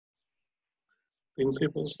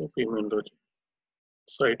Principles of immunology.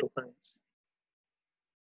 Cytokines.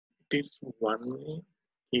 It is one-way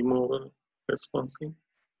humoral response in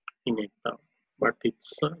innate, but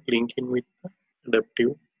it's linking with the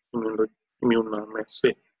adaptive immune as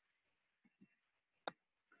well.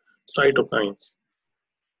 Cytokines.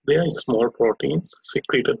 They are small proteins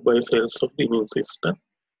secreted by cells of the immune system,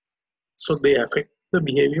 so they affect the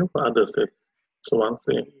behavior of other cells. So once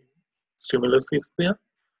a stimulus is there,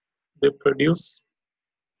 they produce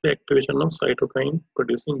the activation of cytokine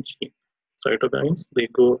producing gene. Cytokines,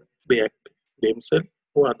 they act themselves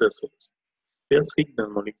or other cells. They are signal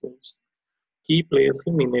molecules. Key players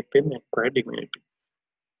in innate and acquired immunity.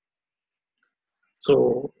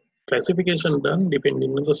 So classification done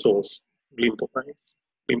depending on the source: lymphocytes,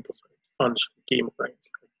 function, chemokines,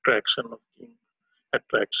 attraction of chemo,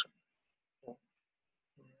 attraction,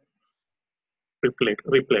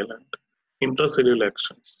 repellent, intracellular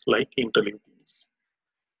actions like interleukins.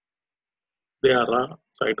 There are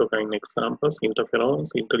cytokine examples: interferons,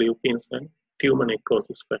 interleukins, and tumor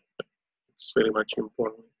necrosis factor. It's very much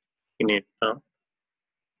important in a term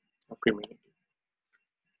of immunity.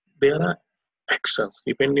 There are actions.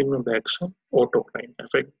 Depending on the action, autocrine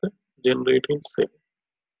affect the generating cell.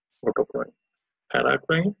 Autocrine.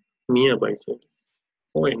 Paracrine, nearby cells.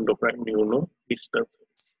 Or endocrine, distant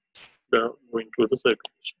cells. They are going through the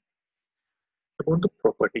circulation. About the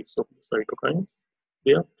properties of the cytokines,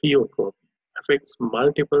 they are pleiotropic, affects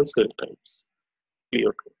multiple cell types.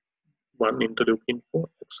 Pleiotropic. One interleukin-4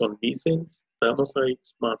 acts on B cells,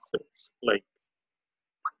 thermocytes, mast cells, like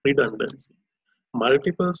redundancy.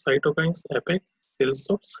 Multiple cytokines affect cells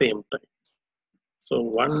of same type. So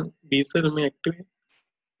one B cell may activate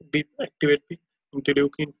with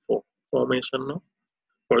interleukin-4, formation of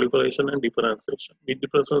proliferation and differentiation. With the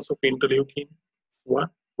presence of interleukin-1,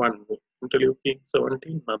 one way,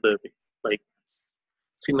 interleukin-17, another way, like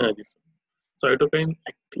synergism. Cytokine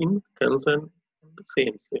act in concern on the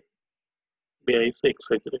same cell. There is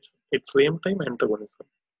exaggeration. At the same time, antagonism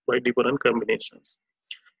by different combinations.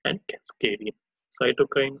 And cascading.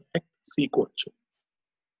 Cytokine act sequential.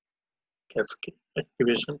 Cascade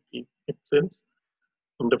activation cells.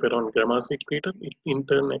 Interferon gamma secreted, it in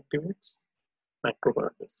turn activates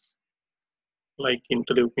macrophages like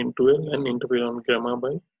interleukin 12 and interferon gamma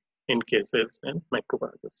by NK cells and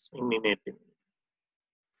macrophages in innate immunity.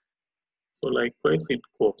 So likewise, it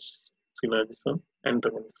goes synergism,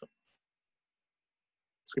 antagonism.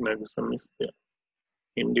 Synergism is there.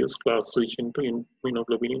 Induce class switch into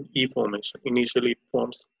immunoglobulin E formation. Initially, it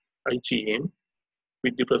forms IgM.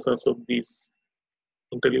 With the presence of these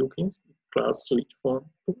interleukins, class switch form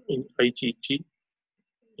to IgG.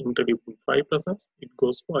 Interleukin 5 presence, it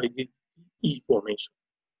goes to IgE formation.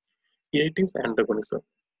 Here it is antagonism.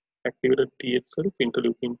 Activated T itself,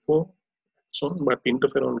 interleukin 4 action, but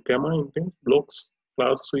interferon gamma intent blocks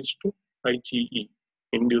class switch to IgE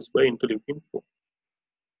induced by interleukin 4.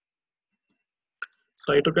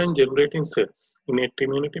 Cytokine generating cells, innate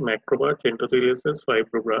immunity, macrophage, endothelial cells,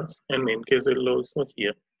 fibroblasts, and NK cell also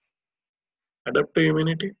here. Adaptive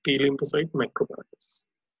immunity, T lymphocyte, macrophages.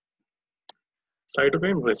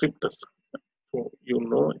 Cytokine receptors. So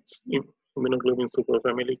it's immunoglobulin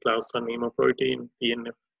superfamily, class 1 hemoprotein,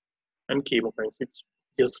 TNF, and chemokines. It's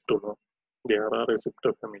just to know there are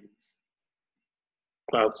receptor families.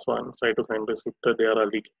 Class 1 cytokine receptor, there are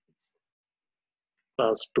ligands.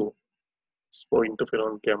 Class 2 for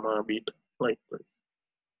interferon gamma beta, likewise.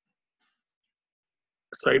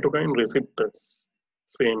 Cytokine receptors,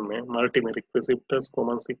 same multimeric receptors,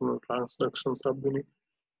 common signal transduction subunit.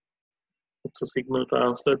 It's a signal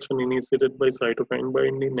transduction initiated by cytokine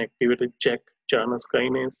binding, activated JAK, Janus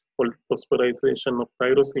kinase, phosphorization of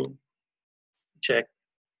tyrosine, JAK,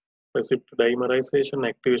 receptor dimerization,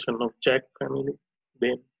 activation of JAK family,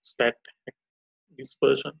 then STAT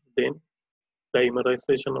dispersion, then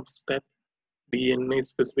dimerization of STAT, DNA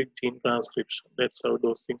specific gene transcription. That's how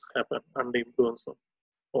those things happen under influence of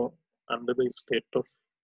or under the state of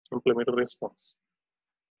inflammatory response.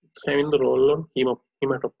 It's having the role on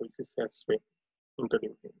hematopoiesis as well,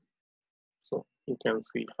 interleukins. So you can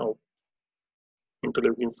see how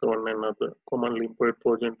interleukin 7 and other common lymphoid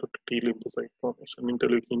progenitor to T lymphocyte formation,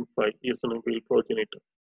 interleukin 5 eosinophil progenitor.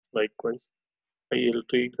 Likewise,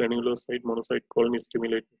 IL-3 granulocyte monocyte colony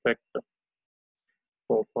stimulating factor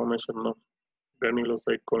for formation of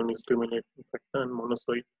granulocyte colony stimulating factor and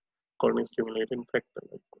monocyte colony stimulating factor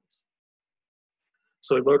likewise.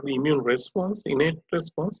 So about the immune response, innate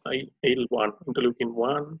response, IL-1, interleukin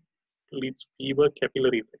 1 leads fever,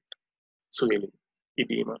 capillary effect, swelling,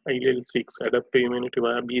 edema. IL-6, adaptive immunity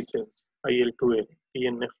via B cells. IL-12,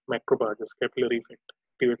 TNF, macrophages, capillary effect,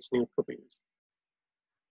 activates neutrophils.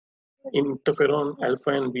 Interferon alpha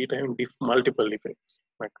and beta have multiple effects,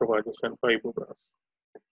 macrophages and fibroblasts.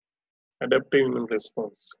 Adaptive immune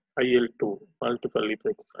response, IL-2, multiple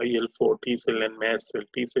effects, IL-4, T cell and mast cell,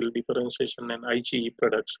 T cell differentiation and IgE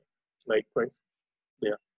production, likewise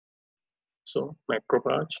there. So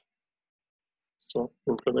macrophage, so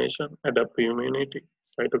inflammation, adaptive immunity,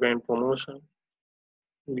 cytokine promotion,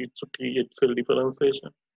 leads to T cell differentiation.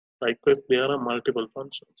 Likewise, there are multiple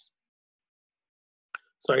functions.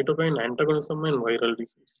 Cytokine antagonism and viral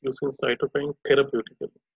disease using cytokine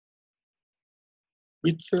therapeutically.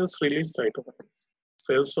 Which cells release cytokines?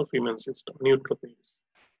 Cells of immune system, neutrophils.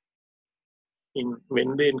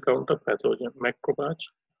 When they encounter pathogen, macrophage,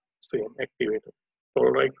 same, activated.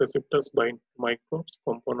 Toll-like receptors bind microbes,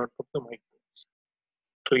 component of the microbes.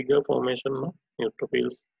 Trigger formation of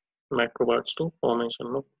neutrophils, macrophage to formation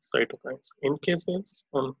of cytokines. NK cells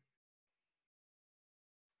on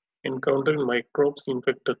encountering microbes,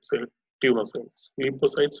 infected cell, tumor cells.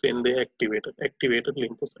 Lymphocytes when they activated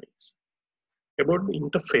lymphocytes. About the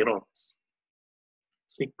interferons,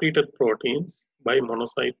 secreted proteins by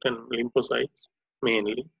monocyte and lymphocytes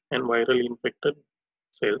mainly, and viral infected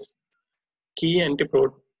cells. Key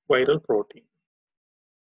antiviral protein.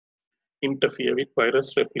 Interfere with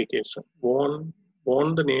virus replication. Warn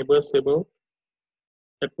the neighbors about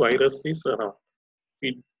that virus is around.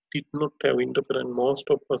 We did not have interferon. Most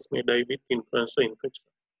of us may die with influenza infection.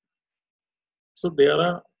 So there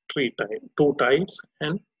are two types,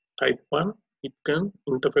 and type 1, it can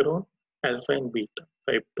interferon alpha and beta.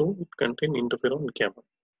 Type 2, it contain interferon gamma.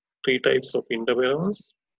 Three types of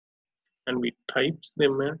interferons, and we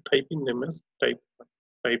typing them as type 1.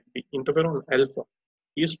 Type B, interferon alpha,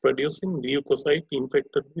 is produced in leukocyte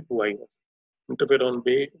infected with virus. Interferon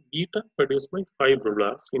beta produced by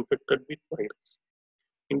fibroblasts infected with virus.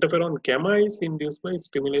 Interferon gamma is induced by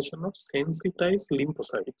stimulation of sensitized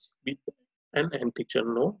lymphocytes with an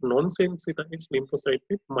antigen, non-sensitized lymphocyte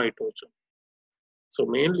with mitogen. So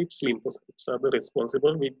mainly its lymphocytes are the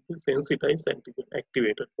responsible with the sensitized antigen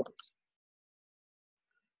activated ones.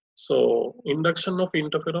 So induction of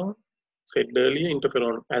interferon, said earlier,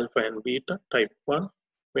 interferon alpha and beta, type 1,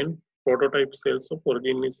 when prototype cells of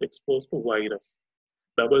origin is exposed to virus,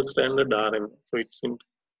 double-stranded RNA. So it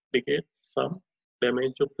indicates some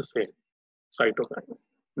damage of the cell, cytokines.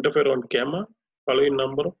 Interferon gamma, following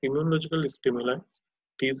number of immunological stimuli,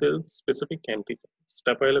 T cell specific antigen,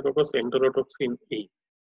 Staphylococcus enterotoxin A,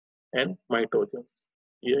 and mitogens.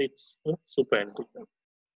 Here it's a super antigen.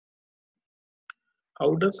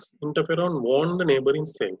 How does interferon warn the neighboring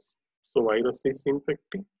cells? So virus is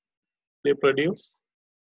infecting, they produce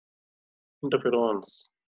interferons.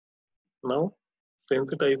 Now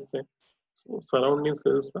sensitize surrounding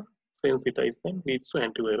cells are sensitized and leads to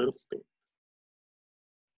antiviral state.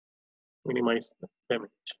 Minimize the damage.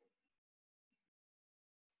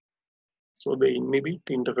 So they inhibit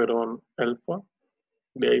interferon alpha.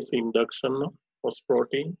 There is induction of host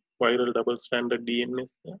protein, viral double-stranded DNA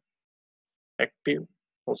is there. Active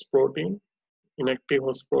host protein, inactive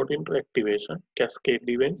host protein to activation, cascade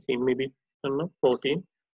events, inhibition of protein,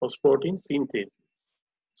 host protein synthesis.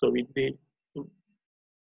 So with the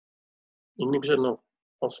inhibition of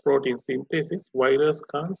host protein synthesis, virus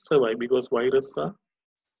can't survive because viruses are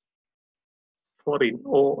foreign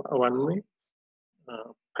or one way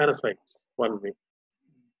parasites, one way.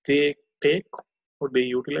 They take or they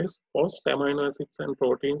utilize host amino acids and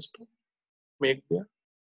proteins to make their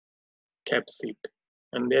capsid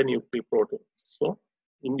and their nuclear proteins. So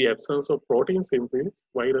in the absence of protein synthesis,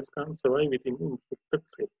 virus can't survive within the infected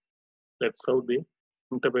cell. That's how they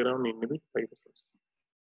interferon inhibit viruses.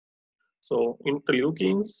 So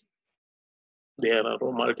interleukins, there are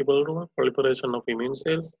multiple proliferation of immune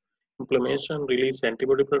cells, inflammation, release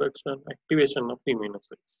antibody production, activation of the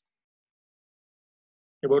immunocytes.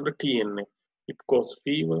 About the TNF, it causes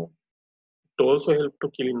fever. It also helps to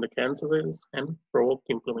kill in the cancer cells and provoke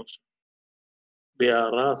inflammation. There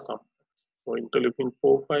are some. So interleukin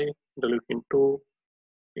 4-5, interleukin 2,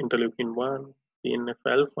 interleukin 1, TNF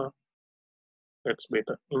alpha, that's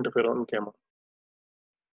beta, interferon gamma.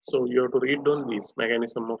 So you have to read down these: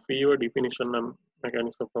 mechanism of fever, definition and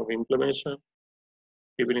mechanism of inflammation,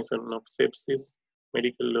 definition of sepsis,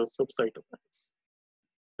 medical loss of cytokines.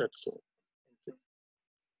 That's all.